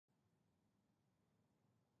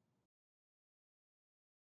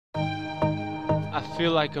I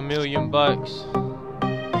feel like $1,000,000.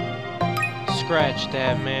 Scratch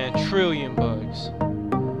that, man. Trillion bucks.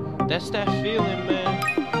 That's that feeling, man.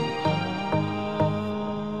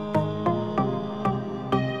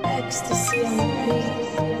 Ecstasy on the beat.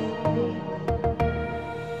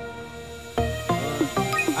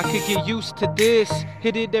 I could get used to this,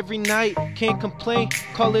 hit it every night, can't complain,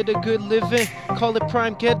 call it a good living, call it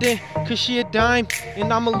prime getting, cause she a dime,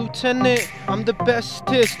 and I'm a lieutenant, I'm the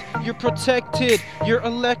bestest, you're protected, you're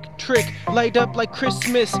electric, light up like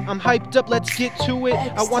Christmas, I'm hyped up, let's get to it,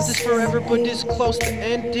 I want this forever but this close to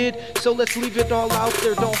end it, so let's leave it all out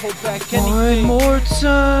there, don't hold back anything. One more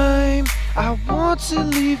time, I want to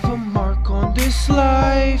leave a mark on this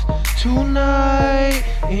life tonight,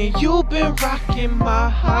 and you've been rocking my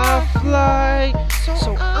high flight,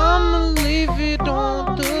 so I'ma leave it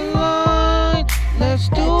on the line. Let's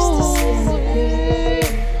do it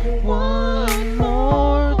one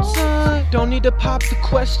more time. Don't need to pop the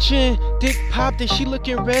question, dick pop, that she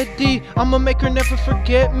looking ready. I'ma make her never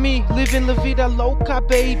forget me. Living la vida loca,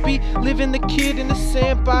 baby. Living the kid in the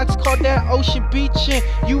sandbox, call that ocean beaching.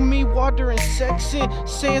 You, me, water and sexing,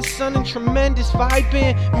 sand, sun and tremendous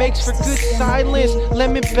vibing. Makes for good silence.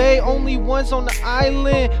 Lemon Bay, only ones on the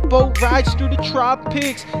island. Boat rides through the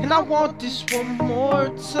tropics, and I want this one more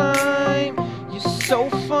time. You're so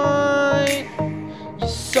fine, you're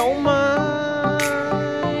so mine.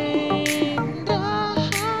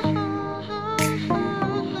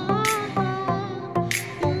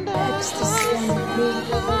 Ecstasy on the beat.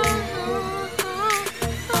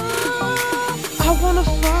 I wanna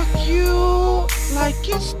fuck you like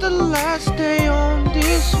it's the last day on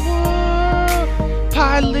this world.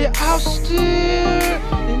 Pilot, I'll steer,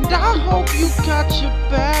 and I hope you got your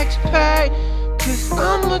bags packed, cause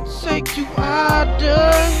I'ma take you out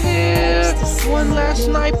of here. One last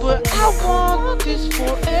night, but I want this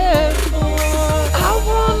forever. I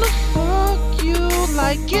wanna fuck you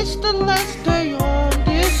like it's the last day on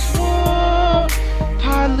this world.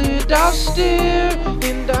 Pilot, I'll steer,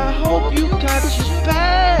 and I hope you got your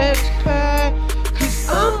bags packed, cause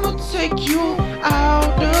I'ma take you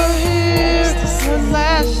out of here. One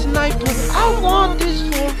last night, but I want this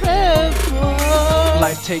forever.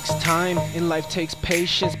 Life takes time and life takes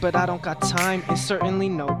patience, but I don't got time and certainly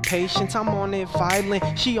no patience. I'm on it violent,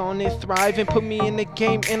 she on it thriving. Put me in the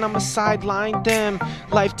game and I'ma sideline them.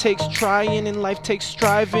 Life takes trying and life takes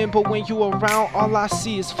striving, but when you around, all I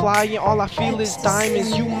see is flying. All I feel is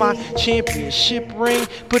diamonds. You my championship ring,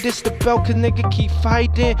 but it's the belt cause nigga keep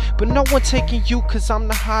fighting. But no one taking you cause I'm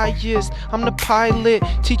the highest. I'm the pilot,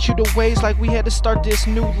 teach you the ways like we had to start this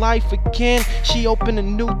new life again. She open a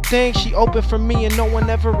new thing, she open for me and no one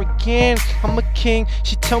ever again. I'm a king,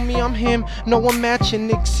 she tell me I'm him, no one matching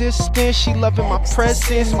existence. She loving my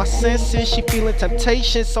presence, my senses, she feeling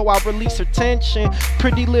temptation, so I release her tension.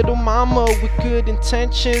 Pretty little mama with good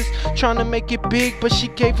intentions, trying to make it big, but she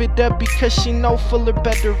gave it up because she know fuller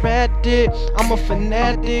better at it. I'm a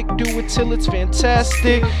fanatic, do it till it's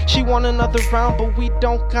fantastic. She want another round, but we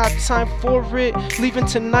don't got time for it. Leaving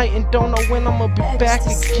tonight and don't know when I'ma be back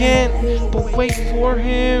again, but wait for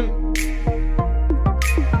him.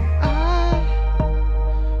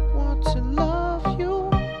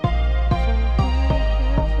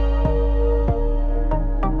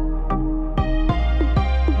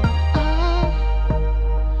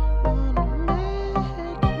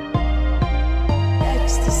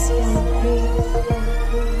 Ecstasy on the beat.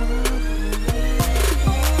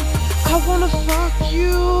 I wanna fuck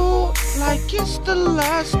you like it's the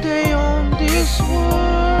last day on this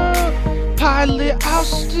world. Pilot, I'll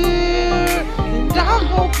steer, and I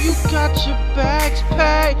hope you got your bags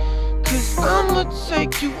packed, cause I'ma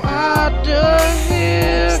take you out of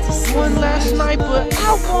here. One last night, but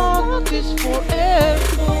I want this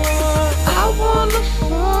forever. I wanna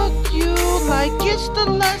fuck you like it's the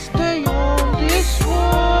last day on this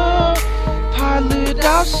world. Pilot,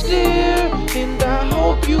 I'll steer, and I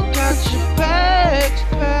hope you got your bags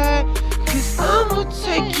packed, cause I'ma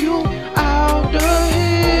take you out of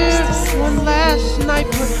here. One last night,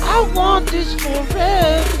 but I want this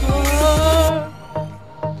forever.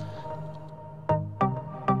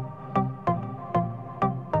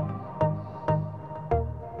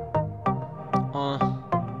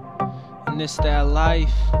 And it's that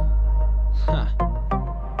life. Huh.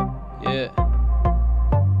 Yeah.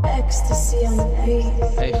 Ecstasy on the beat.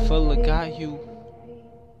 Hey, Fuller got you.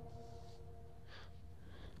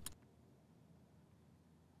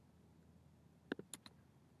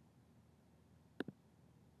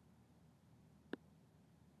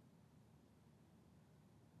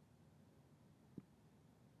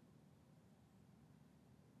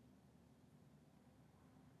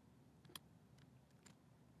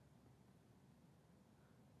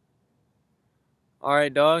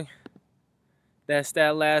 Alright, dog. That's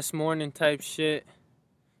that last morning type shit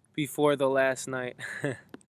before the last night.